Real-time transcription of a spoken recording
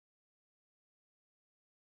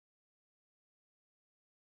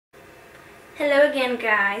Hello again,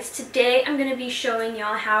 guys. Today I'm going to be showing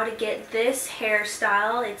y'all how to get this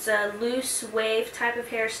hairstyle. It's a loose wave type of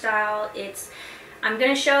hairstyle. I'm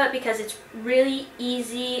going to show it because it's really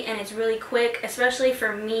easy and it's really quick, especially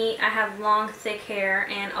for me. I have long, thick hair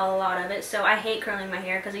and a lot of it, so I hate curling my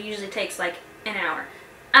hair because it usually takes like an hour.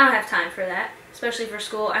 I don't have time for that, especially for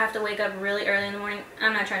school. I have to wake up really early in the morning.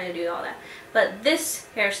 I'm not trying to do all that. But this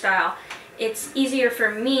hairstyle, it's easier for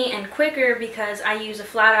me and quicker because I use a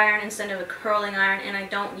flat iron instead of a curling iron, and I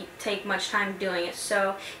don't take much time doing it.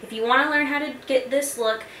 So if you want to learn how to get this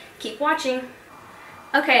look, keep watching.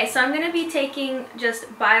 Okay, so I'm going to be taking just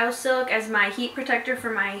Biosilk as my heat protector for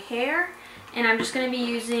my hair, and I'm just going to be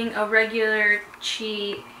using a regular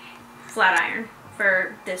cheap flat iron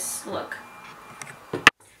for this look.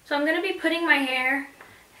 So I'm going to be putting my hair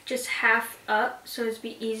just half up so it's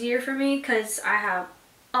be easier for me because I have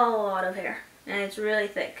a lot of hair and it's really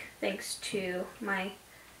thick thanks to my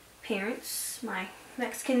parents, my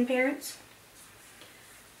Mexican parents.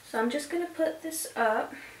 So I'm just going to put this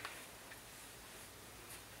up.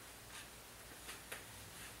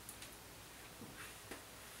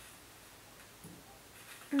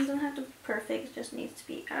 It doesn't have to be perfect, it just needs to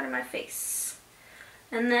be out of my face.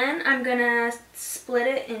 And then I'm going to split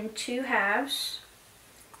it in 2 halves,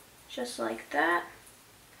 just like that.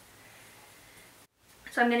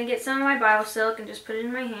 So I'm going to get some of my Biosilk and just put it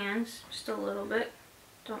in my hands, just a little bit,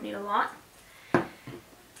 don't need a lot. I'm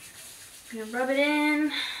going to rub it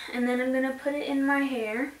in, and then I'm going to put it in my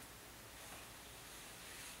hair.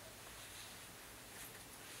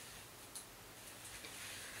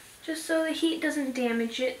 Just so the heat doesn't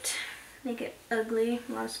damage it, make it ugly,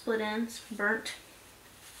 a lot of split ends, burnt.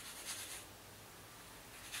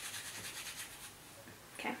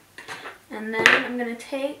 Okay, and then I'm going to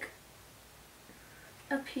take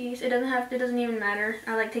a piece. It doesn't even matter.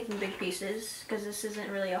 I like taking big pieces because this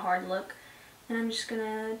isn't really a hard look. And I'm just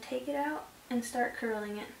gonna take it out and start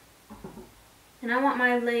curling it. And I want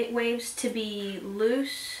my waves to be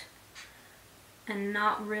loose and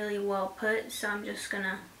not really well put, so I'm just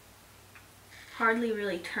gonna hardly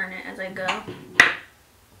really turn it as I go.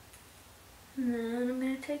 And then I'm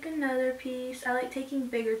gonna take another piece. I like taking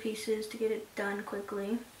bigger pieces to get it done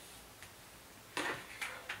quickly.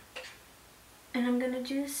 And I'm going to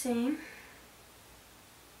do the same.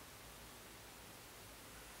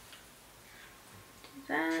 Do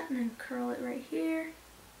that and then curl it right here.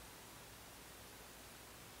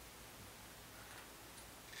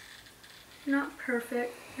 Not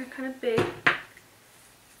perfect, they're kind of big.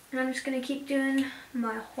 And I'm just going to keep doing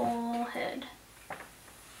my whole head.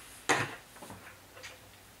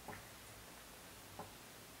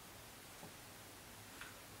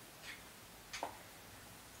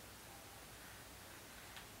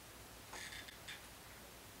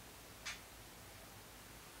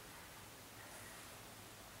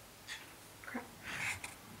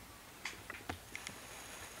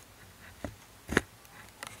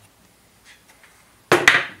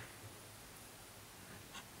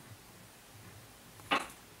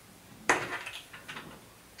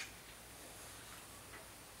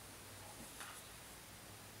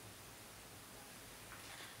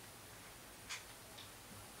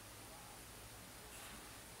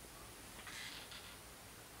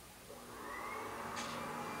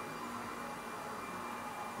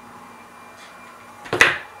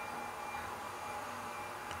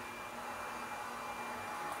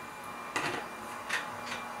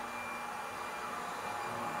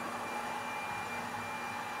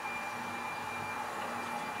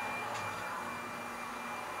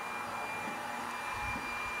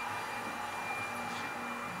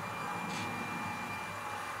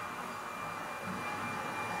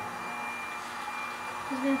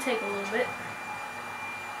 It's going to take a little bit.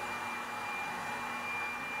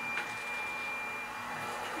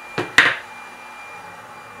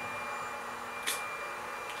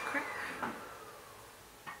 Crap.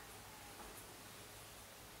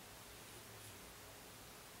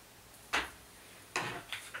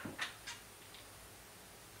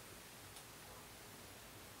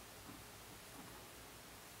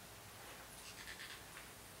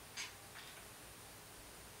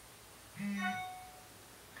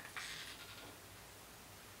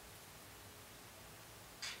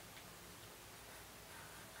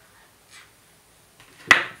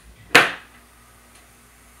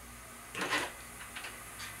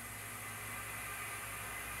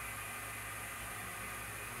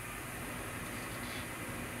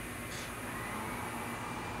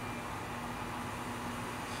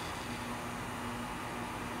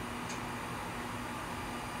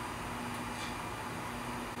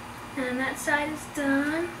 And that side is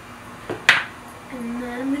done. And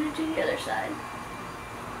then I'm going to do the other side.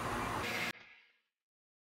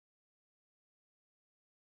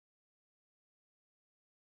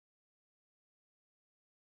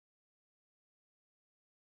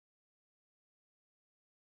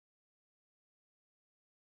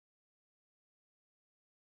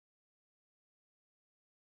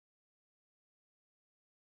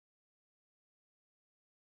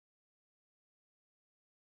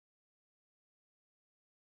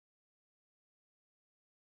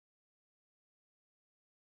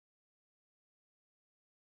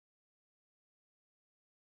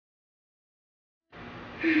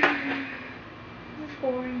 It's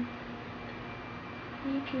boring.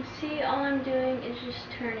 You can see all I'm doing is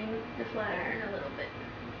just turning the flat iron a little bit.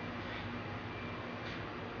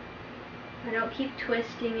 I don't keep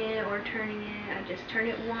twisting it or turning it, I just turn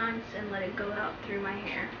it once and let it go out through my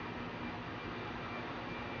hair.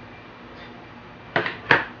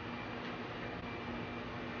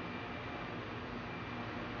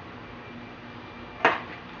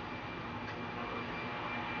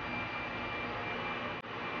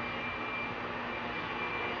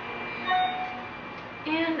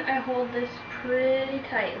 And I hold this pretty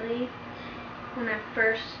tightly when I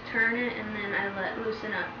first turn it, and then I let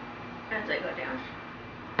loosen up as I go down.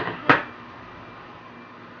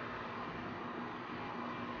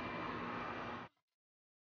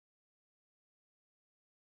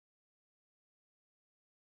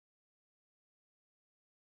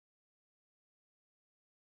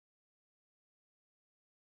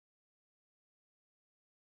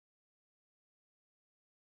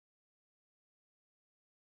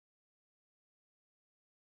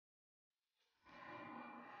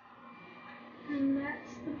 And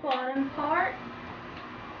that's the bottom part.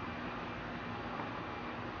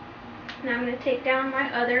 Now I'm going to take down my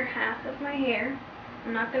other half of my hair.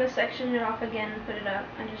 I'm not going to section it off again and put it up.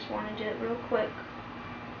 I just want to do it real quick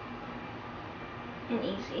and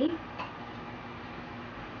easy.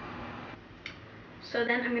 So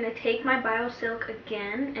then I'm going to take my Biosilk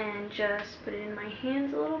again and just put it in my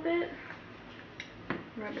hands a little bit.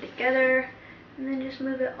 Rub it together and then just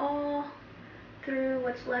move it all through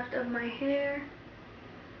what's left of my hair.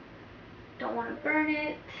 Don't want to burn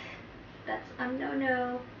it. That's a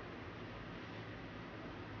no-no.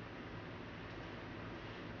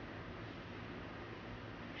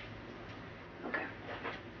 Okay.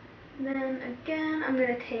 Then again, I'm going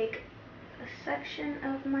to take a section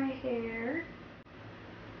of my hair,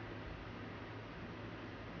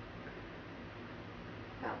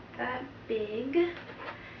 about that big,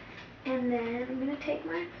 and then I'm going to take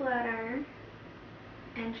my flat iron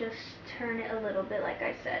and just turn it a little bit like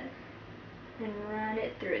I said, and run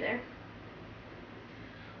it through there.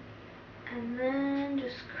 And then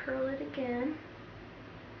just curl it again.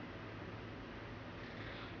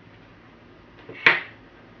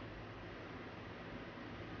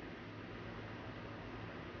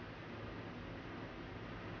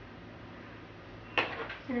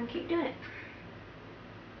 And then keep doing it.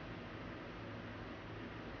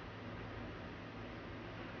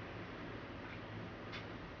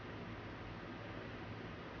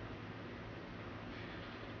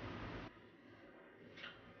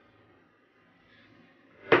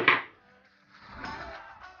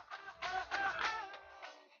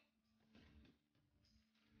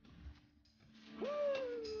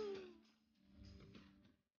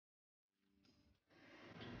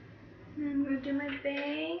 And I'm going to do my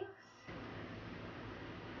bangs.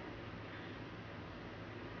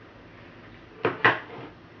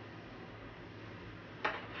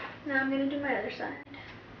 Now I'm going to do my other side.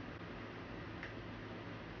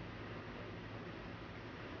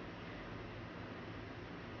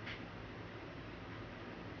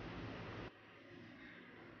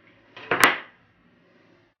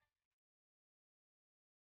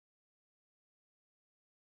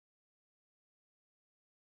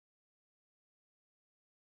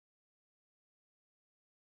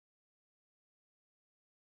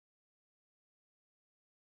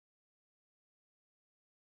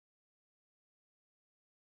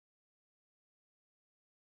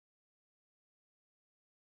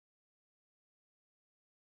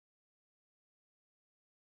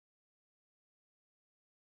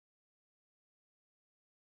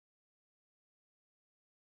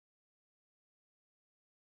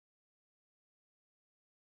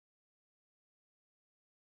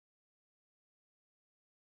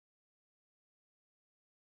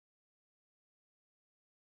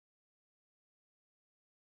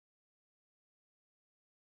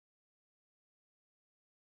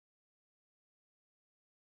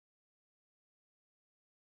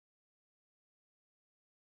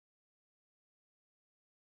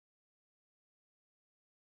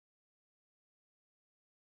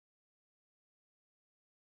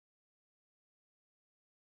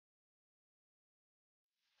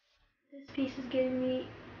 This piece is getting me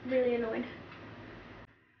really annoyed.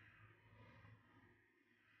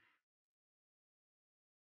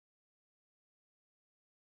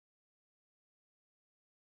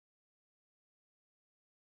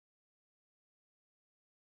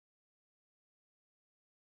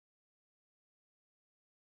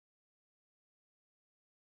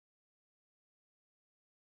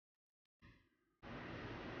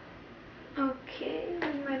 Okay,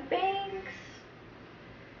 my bangs.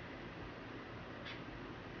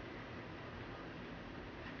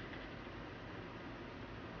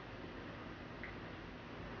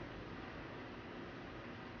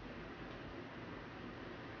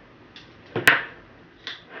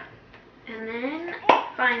 And then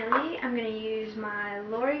finally, I'm going to use my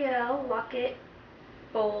L'Oreal Lock-It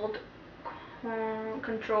Bold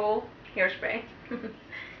Control hairspray.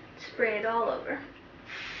 Spray it all over.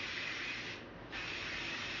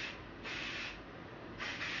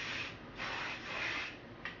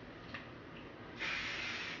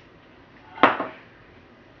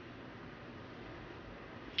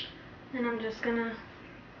 And I'm just gonna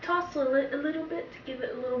toss a little bit to give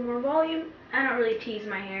it a little more volume. I don't really tease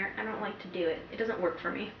my hair. I don't like to do it. It doesn't work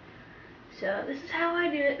for me. So this is how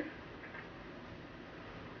I do it.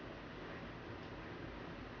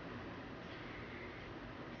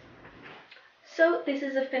 So this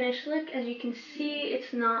is a finished look. As you can see,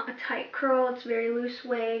 it's not a tight curl. It's very loose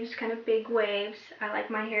waves, kind of big waves. I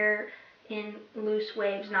like my hair in loose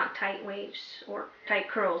waves, not tight waves, or tight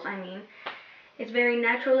curls, I mean. It's very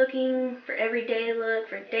natural looking for everyday look,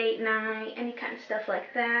 for date night, any kind of stuff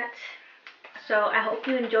like that. So I hope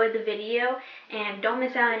you enjoyed the video, and don't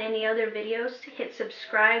miss out on any other videos. Hit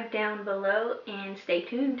subscribe down below and stay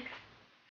tuned.